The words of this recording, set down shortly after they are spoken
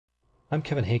I'm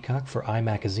Kevin Haycock for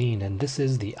iMacazine, and this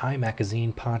is the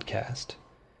iMacazine podcast.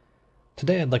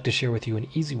 Today I'd like to share with you an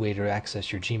easy way to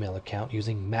access your Gmail account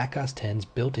using macOS 10's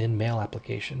built-in mail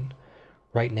application.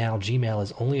 Right now, Gmail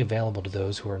is only available to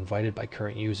those who are invited by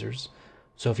current users,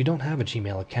 so if you don't have a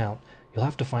Gmail account, you'll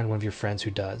have to find one of your friends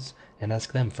who does and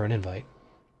ask them for an invite.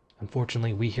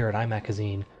 Unfortunately, we here at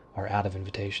iMacazine are out of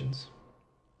invitations.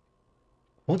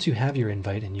 Once you have your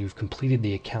invite and you've completed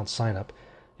the account signup,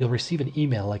 you'll receive an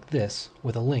email like this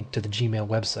with a link to the Gmail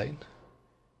website.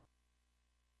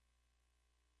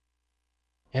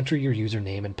 Enter your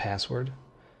username and password.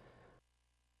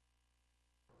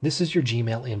 This is your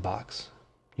Gmail inbox.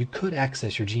 You could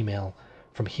access your Gmail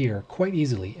from here quite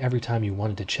easily every time you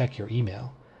wanted to check your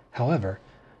email. However,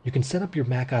 you can set up your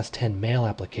macOS 10 mail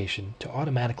application to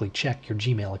automatically check your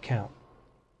Gmail account.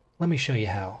 Let me show you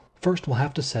how. First, we'll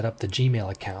have to set up the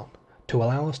Gmail account to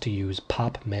allow us to use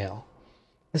Pop Mail.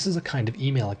 This is a kind of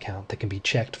email account that can be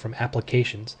checked from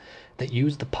applications that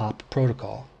use the POP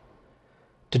protocol.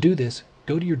 To do this,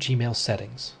 go to your Gmail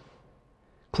settings.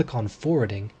 Click on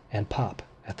Forwarding and POP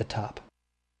at the top.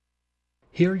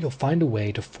 Here you'll find a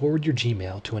way to forward your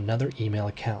Gmail to another email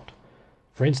account.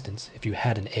 For instance, if you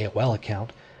had an AOL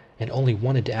account and only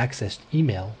wanted to access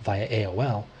email via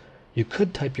AOL, you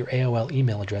could type your AOL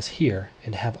email address here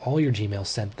and have all your Gmail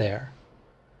sent there.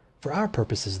 For our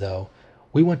purposes though,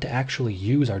 we want to actually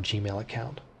use our Gmail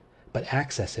account, but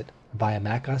access it via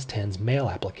macOS 10's mail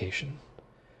application.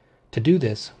 To do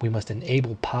this, we must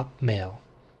enable Pop Mail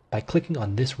by clicking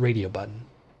on this radio button.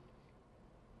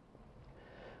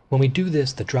 When we do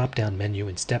this, the drop-down menu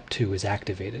in Step 2 is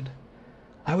activated.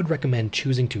 I would recommend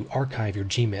choosing to archive your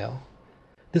Gmail.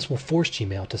 This will force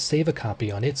Gmail to save a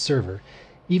copy on its server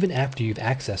even after you've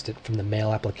accessed it from the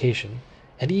mail application,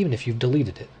 and even if you've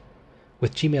deleted it.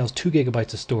 With Gmail's 2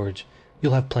 GB of storage,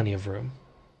 you'll have plenty of room.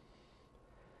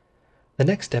 The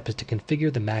next step is to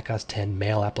configure the macOS 10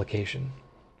 mail application.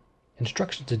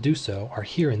 Instructions to do so are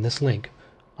here in this link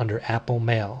under Apple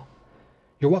Mail.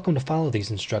 You're welcome to follow these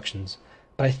instructions,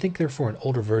 but I think they're for an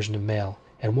older version of Mail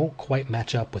and won't quite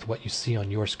match up with what you see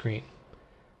on your screen.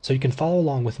 So you can follow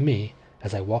along with me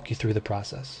as I walk you through the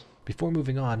process. Before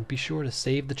moving on, be sure to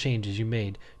save the changes you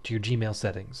made to your Gmail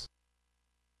settings.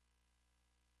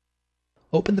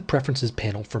 Open the Preferences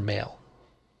panel for Mail.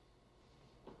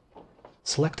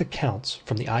 Select Accounts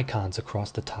from the icons across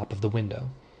the top of the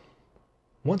window.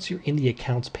 Once you're in the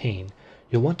Accounts pane,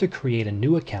 you'll want to create a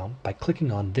new account by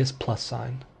clicking on this plus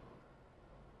sign.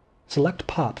 Select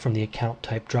POP from the Account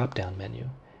Type drop-down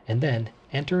menu, and then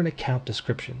enter an account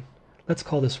description. Let's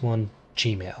call this one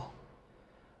Gmail.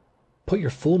 Put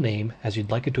your full name as you'd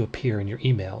like it to appear in your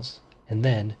emails, and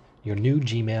then your new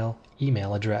Gmail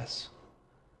email address.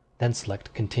 Then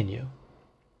select Continue.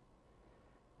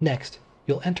 Next,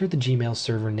 you'll enter the Gmail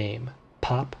server name,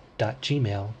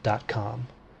 pop.gmail.com,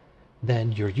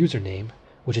 then your username,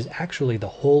 which is actually the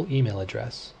whole email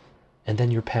address, and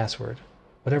then your password,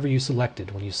 whatever you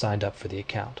selected when you signed up for the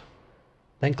account.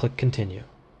 Then click Continue.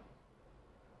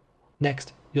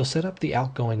 Next, you'll set up the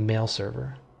outgoing mail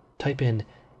server. Type in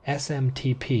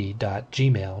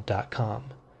smtp.gmail.com.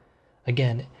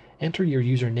 Again, enter your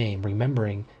username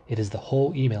remembering it is the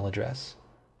whole email address,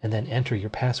 and then enter your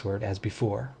password as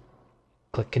before.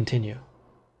 Click Continue.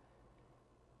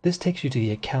 This takes you to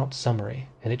the account summary,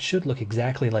 and it should look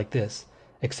exactly like this,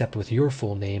 except with your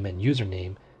full name and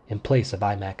username in place of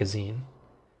iMacazine.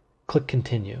 Click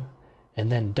Continue,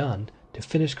 and then Done to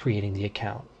finish creating the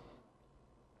account.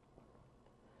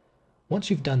 Once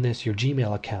you've done this, your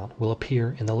Gmail account will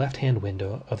appear in the left-hand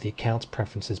window of the Accounts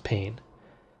Preferences pane,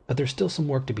 but there's still some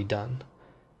work to be done.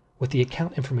 With the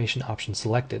account information option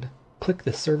selected, click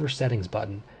the Server Settings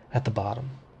button at the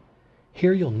bottom.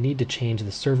 Here you'll need to change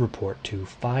the server port to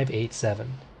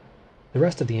 587. The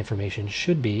rest of the information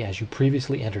should be as you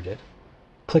previously entered it.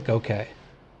 Click OK.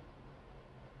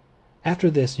 After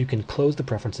this, you can close the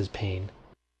Preferences pane.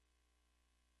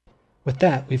 With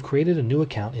that, we've created a new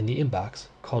account in the inbox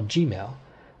called Gmail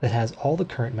that has all the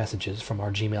current messages from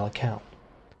our Gmail account.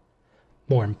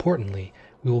 More importantly,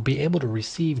 we will be able to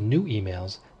receive new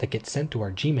emails that get sent to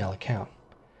our Gmail account.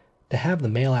 To have the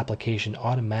mail application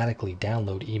automatically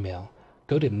download email,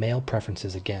 go to Mail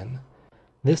Preferences again,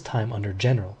 this time under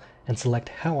General, and select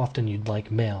how often you'd like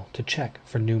Mail to check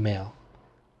for new mail.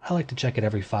 I like to check it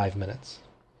every 5 minutes.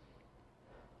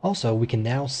 Also, we can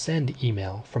now send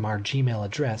email from our Gmail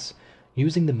address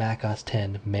using the macOS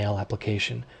 10 mail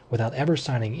application without ever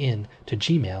signing in to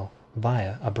Gmail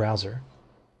via a browser.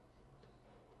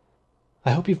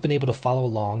 I hope you've been able to follow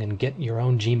along and get your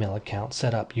own Gmail account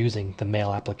set up using the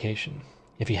mail application.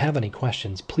 If you have any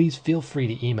questions, please feel free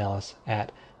to email us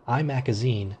at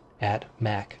iMacazine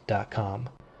www.imacazine.com,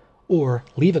 or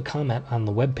leave a comment on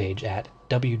the webpage at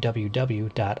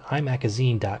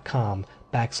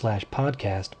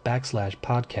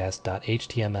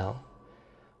www.imacazine.com/podcast/podcast.html.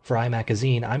 For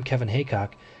iMacazine, I'm Kevin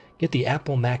Haycock. Get the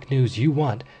Apple Mac news you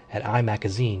want at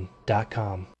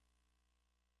imacazine.com.